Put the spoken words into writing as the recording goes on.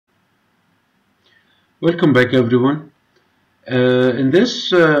Welcome back, everyone. In this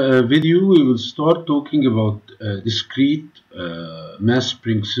video, we will start talking about discrete mass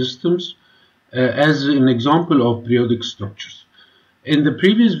spring systems as an example of periodic structures. In the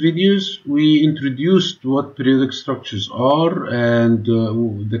previous videos, we introduced what periodic structures are and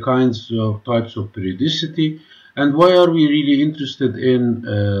the kinds of types of periodicity, and why are we really interested in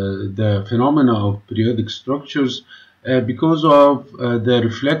the phenomena of periodic structures. Because of the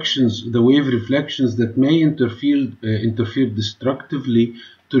reflections, the wave reflections that may interfere destructively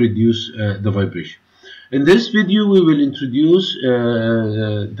to reduce the vibration. In this video, we will introduce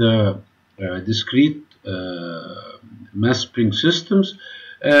the discrete mass spring systems,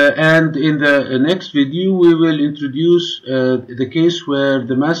 and in the next video, we will introduce the case where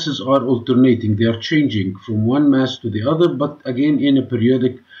the masses are alternating. They are changing from one mass to the other, but again in a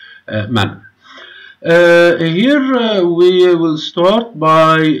periodic manner. Here we will start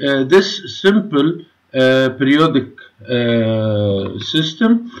by this simple periodic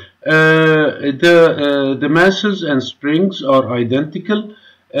system. The masses and springs are identical.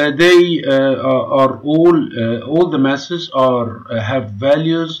 They are all the masses have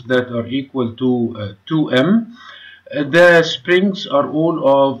values that are equal to 2m. The springs are all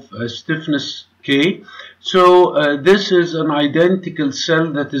of stiffness K. So this is an identical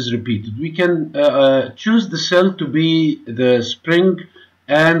cell that is repeated. We can choose the cell to be the spring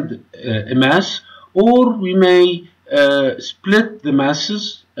and a mass, or we may split the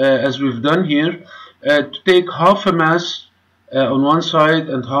masses as we've done here to take half a mass on one side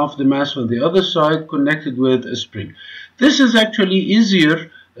and half the mass on the other side connected with a spring. This is actually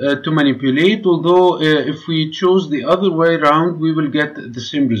easier to manipulate, although if we chose the other way around, we will get the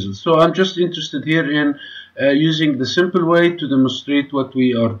same result. So I'm just interested here in using the simple way to demonstrate what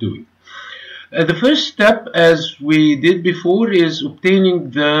we are doing. The first step, as we did before, is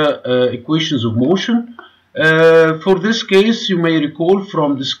obtaining the equations of motion. For this case, you may recall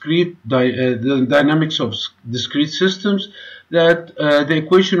from the dynamics of discrete systems that the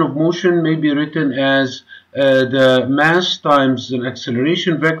equation of motion may be written as the mass times an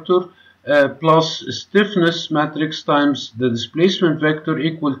acceleration vector plus stiffness matrix times the displacement vector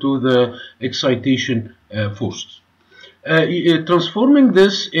equal to the excitation forces. Transforming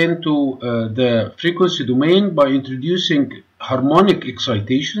this into the frequency domain by introducing harmonic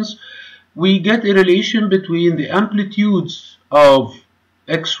excitations, we get a relation between the amplitudes of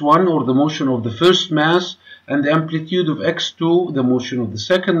x1, or the motion of the first mass, and the amplitude of x2, the motion of the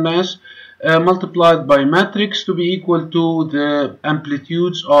second mass, multiplied by matrix to be equal to the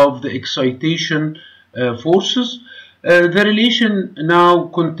amplitudes of the excitation forces. The relation now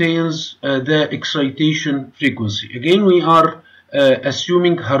contains the excitation frequency. Again, we are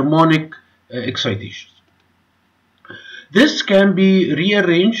assuming harmonic excitations. This can be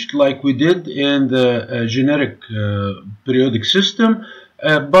rearranged like we did in the generic periodic system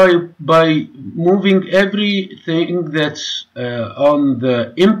by moving everything that's on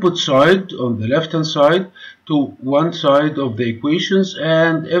the input side, on the left-hand side, to one side of the equations,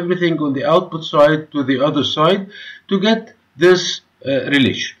 and everything on the output side to the other side to get this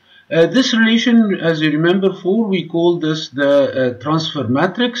relation. This relation, as you remember, we call this the transfer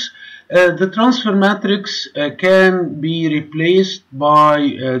matrix. The transfer matrix can be replaced by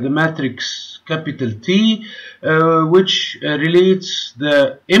the matrix capital T, which relates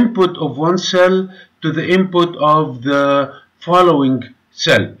the input of one cell to the input of the following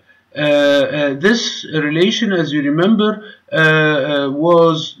cell. This relation, as you remember,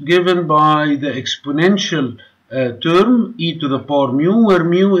 was given by the exponential term e to the power mu, where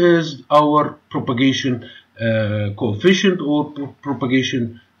mu is our propagation coefficient or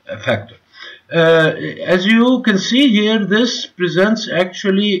propagation factor. As you can see here, this presents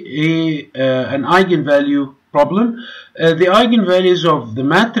actually an eigenvalue problem. The eigenvalues of the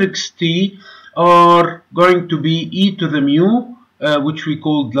matrix T are going to be e to the mu, which we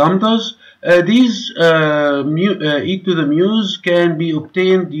called lambdas. These e to the mu's can be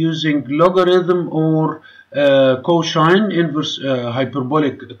obtained using logarithm or cosine, inverse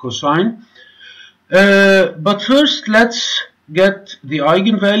hyperbolic cosine. But first, let's get the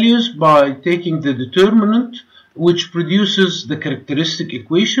eigenvalues by taking the determinant, which produces the characteristic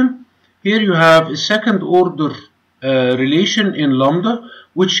equation. Here you have a second order relation in lambda,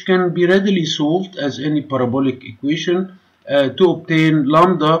 which can be readily solved as any parabolic equation to obtain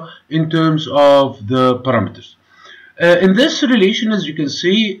lambda in terms of the parameters. In this relation, as you can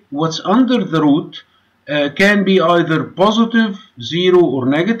see, what's under the root can be either positive, 0, or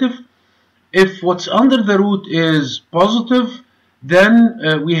negative. If what's under the root is positive,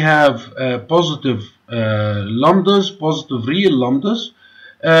 then we have positive lambdas, positive real lambdas.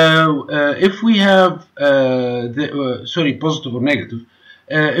 if we have positive or negative,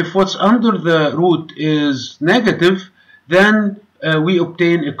 if what's under the root is negative, then we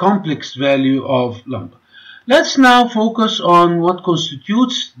obtain a complex value of lambda. Let's now focus on what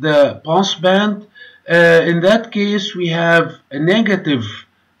constitutes the passband. In that case, we have a negative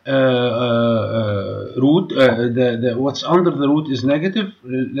root. What's under the root is negative.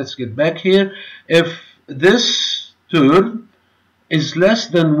 Let's get back here. If this term is less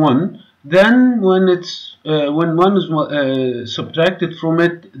than 1, then when 1 is subtracted from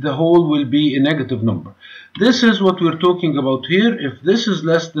it, the whole will be a negative number. This is what we're talking about here. If this is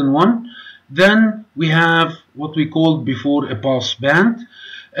less than 1, then we have what we called before a pass band.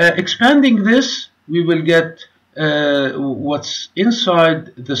 Expanding this, we will get what's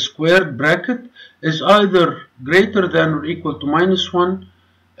inside the squared bracket is either greater than or equal to -1,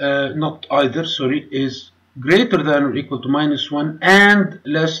 not either, sorry, is greater than or equal to -1 and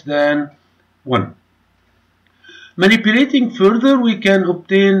less than 1. Manipulating further, we can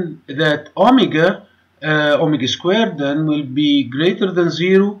obtain that omega squared then will be greater than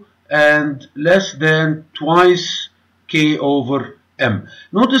 0 and less than twice k over m.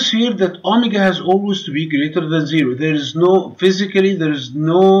 Notice here that omega has always to be greater than 0. There is no, physically, there is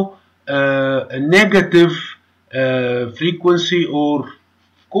no negative frequency or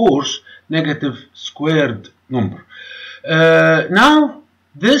course negative squared number. Now,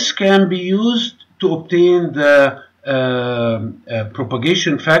 this can be used to obtain the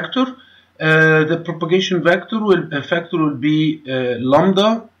propagation factor. The propagation factor will be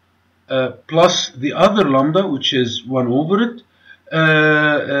lambda plus the other lambda, which is 1 over it,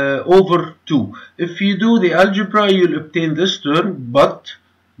 over 2. If you do the algebra, you'll obtain this term, but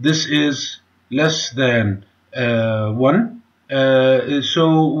this is less than 1. So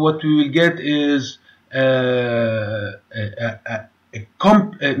what we will get is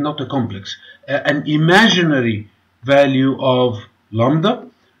an imaginary value of lambda.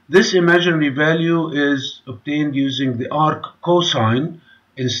 This imaginary value is obtained using the arc cosine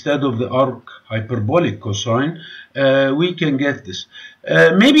instead of the arc hyperbolic cosine. We can get this.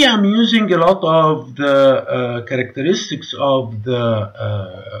 Maybe I'm using a lot of the characteristics of the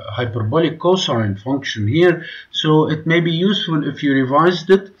hyperbolic cosine function here, so it may be useful if you revised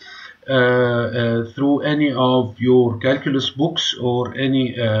it through any of your calculus books or any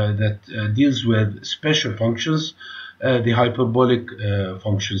that deals with special functions, the hyperbolic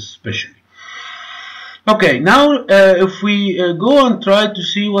functions especially. Okay, now if we go and try to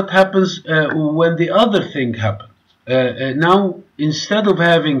see what happens when the other thing happens. Now, instead of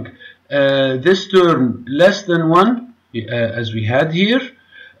having this term less than 1, as we had here,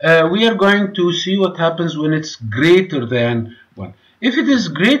 we are going to see what happens when it's greater than 1. If it is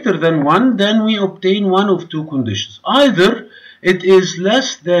greater than 1, then we obtain one of two conditions. Either it is less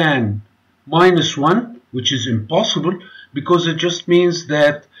than -1, which is impossible, because it just means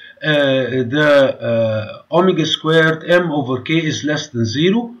that the omega squared m over k is less than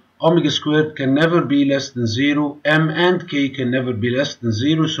 0. Omega squared can never be less than 0. M and k can never be less than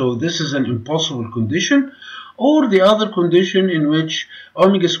 0. So this is an impossible condition. Or the other condition in which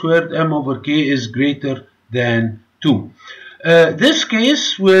omega squared m over k is greater than 2. This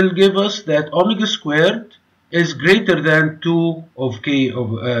case will give us that omega squared is greater than 2 of k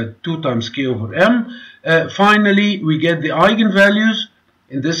over 2 times k over m. Finally, we get the eigenvalues.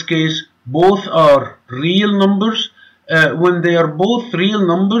 In this case, both are real numbers. When they are both real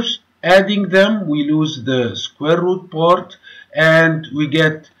numbers, adding them, we lose the square root part, and we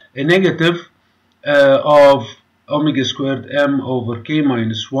get a negative of omega squared m over k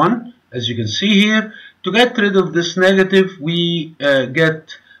minus 1, as you can see here. To get rid of this negative, we get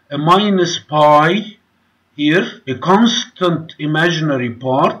a minus pi here, a constant imaginary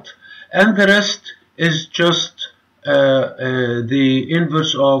part, and the rest is just the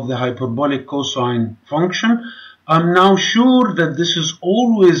inverse of the hyperbolic cosine function. I'm now sure that this is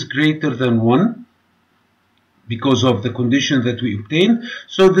always greater than 1 because of the condition that we obtained.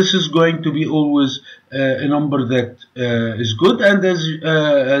 So this is going to be always a number that is good. And as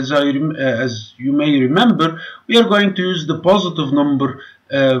you may remember, we are going to use the positive number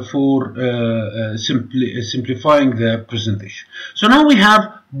for simplifying the presentation. So now we have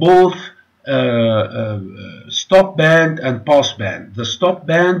both stop band and pass band. The stop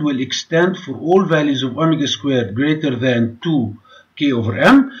band will extend for all values of omega squared greater than 2k over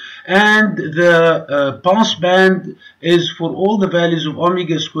m, and the pass band is for all the values of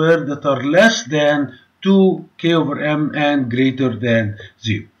omega squared that are less than 2k over m and greater than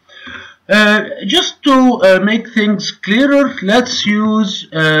 0. Just to make things clearer, let's use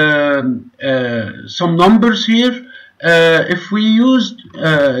some numbers here. If we used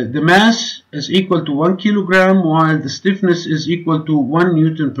the mass is equal to 1 kilogram while the stiffness is equal to 1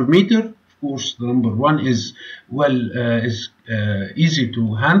 Newton per meter, of course the number 1 is easy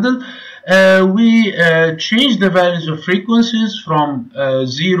to handle. We change the values of frequencies from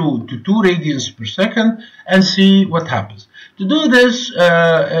 0 to 2 radians per second and see what happens. To do this,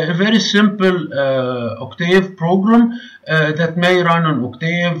 a very simple Octave program that may run on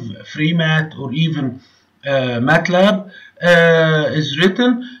Octave, FreeMat, or even MATLAB is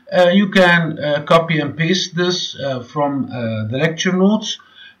written. You can copy and paste this from the lecture notes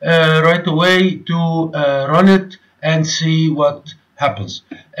right away to run it and see what happens.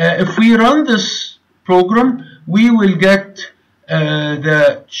 If we run this program, we will get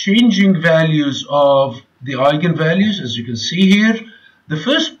the changing values of the eigenvalues, as you can see here. The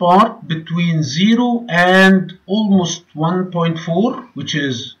first part between 0 and almost 1.4, which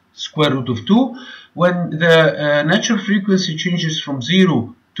is square root of 2. When the natural frequency changes from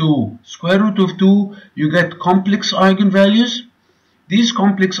 0 to square root of 2, you get complex eigenvalues. These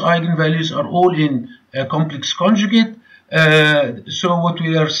complex eigenvalues are all in complex conjugate. So what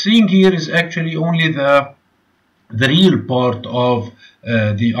we are seeing here is actually only the real part of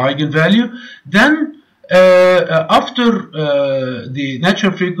the eigenvalue. Then after the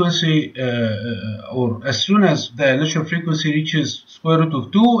natural frequency, or as soon as the natural frequency reaches square root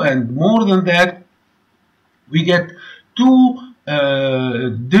of 2 and more than that, we get two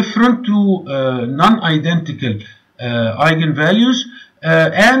non-identical eigenvalues,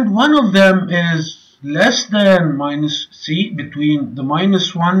 and one of them is less than minus c, between the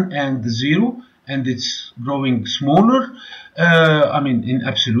 -1 and the 0, and it's growing smaller, I mean in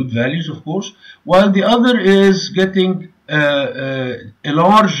absolute values of course, while the other is getting a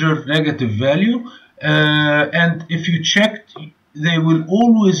larger negative value, and if you checked, they will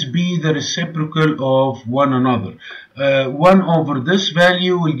always be the reciprocal of one another. 1 over this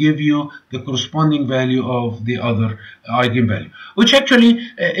value will give you the corresponding value of the other eigenvalue, which actually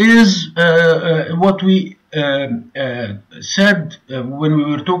is what we said when we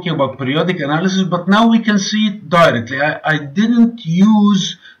were talking about periodic analysis, but now we can see it directly. I didn't use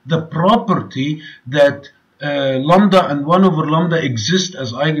the property that lambda and 1 over lambda exist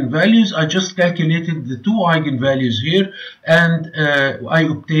as eigenvalues. I just calculated the two eigenvalues here, and I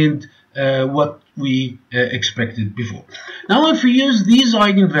obtained what we expected before. Now if we use these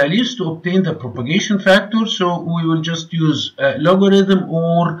eigenvalues to obtain the propagation factor, so we will just use logarithm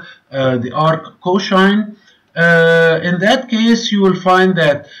or the arc cosine. In that case, you will find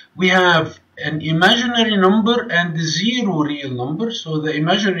that we have an imaginary number and the 0 real number. So the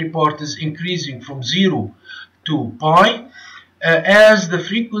imaginary part is increasing from 0 to pi as the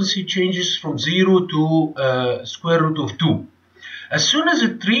frequency changes from 0 to square root of 2. As soon as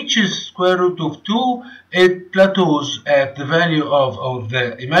it reaches square root of 2, it plateaus at the value of, or the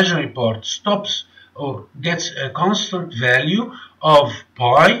imaginary part stops or gets a constant value of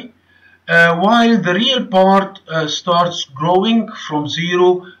pi, while the real part starts growing from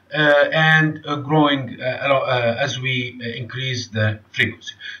 0 and growing as we increase the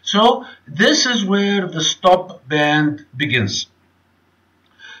frequency. So this is where the stop band begins.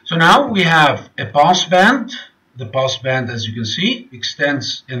 So now we have a pass band. The pass band, as you can see,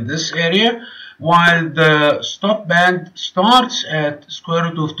 extends in this area, while the stop band starts at square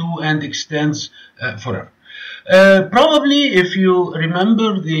root of 2 and extends forever. Probably, if you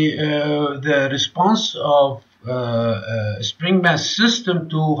remember the response of spring mass system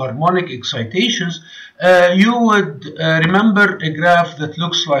to harmonic excitations, you would remember a graph that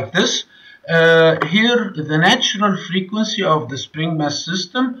looks like this. Here, the natural frequency of the spring mass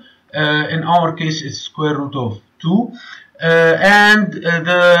system, in our case, it's square root of 2, and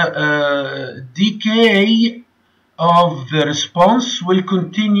the decay of the response will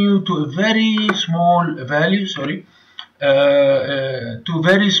continue to a very small value, to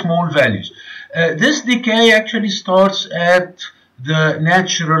very small values. This decay actually starts at the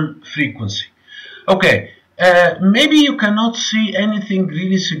natural frequency. Okay, maybe you cannot see anything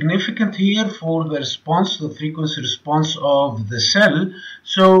really significant here for the response, the frequency response of the cell.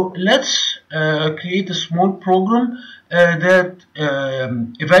 So let's create a small program that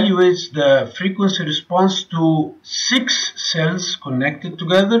evaluates the frequency response to 6 cells connected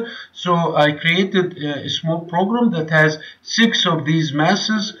together. So I created a small program that has 6 of these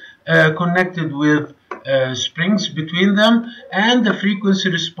masses connected with springs between them, and the frequency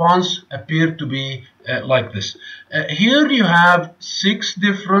response appeared to be like this. Here you have 6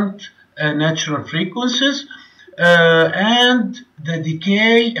 different natural frequencies, and the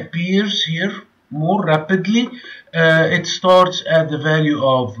decay appears here more rapidly. It starts at the value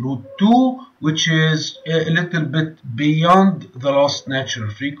of √2, which is a little bit beyond the last natural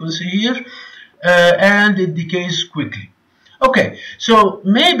frequency here, and it decays quickly. Okay, so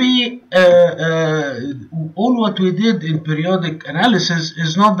maybe all what we did in periodic analysis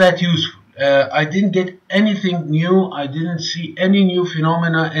is not that useful. I didn't get anything new. I didn't see any new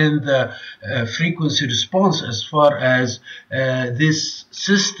phenomena in the frequency response as far as this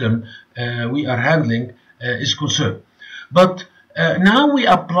system we are handling is concerned. But now we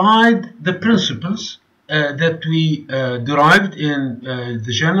applied the principles that we derived in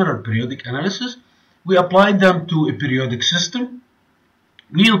the general periodic analysis. We applied them to a periodic system.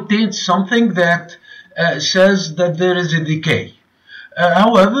 We obtained something that says that there is a decay.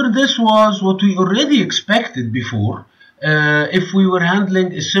 However, this was what we already expected before if we were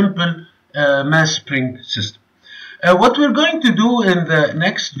handling a simple mass spring system. What we're going to do in the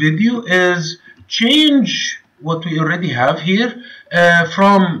next video is change what we already have here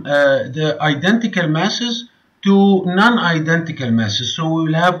from the identical masses to non-identical masses. So we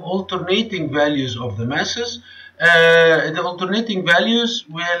will have alternating values of the masses. The alternating values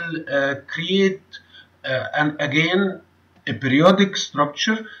will create again a periodic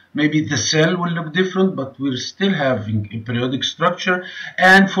structure. Maybe the cell will look different, but we're still having a periodic structure.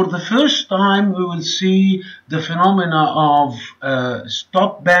 And for the first time, we will see the phenomena of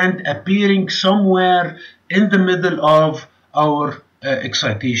stop band appearing somewhere in the middle of our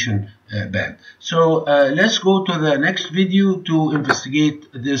excitation band. So let's go to the next video to investigate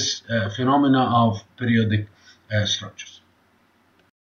this phenomena of periodic structures.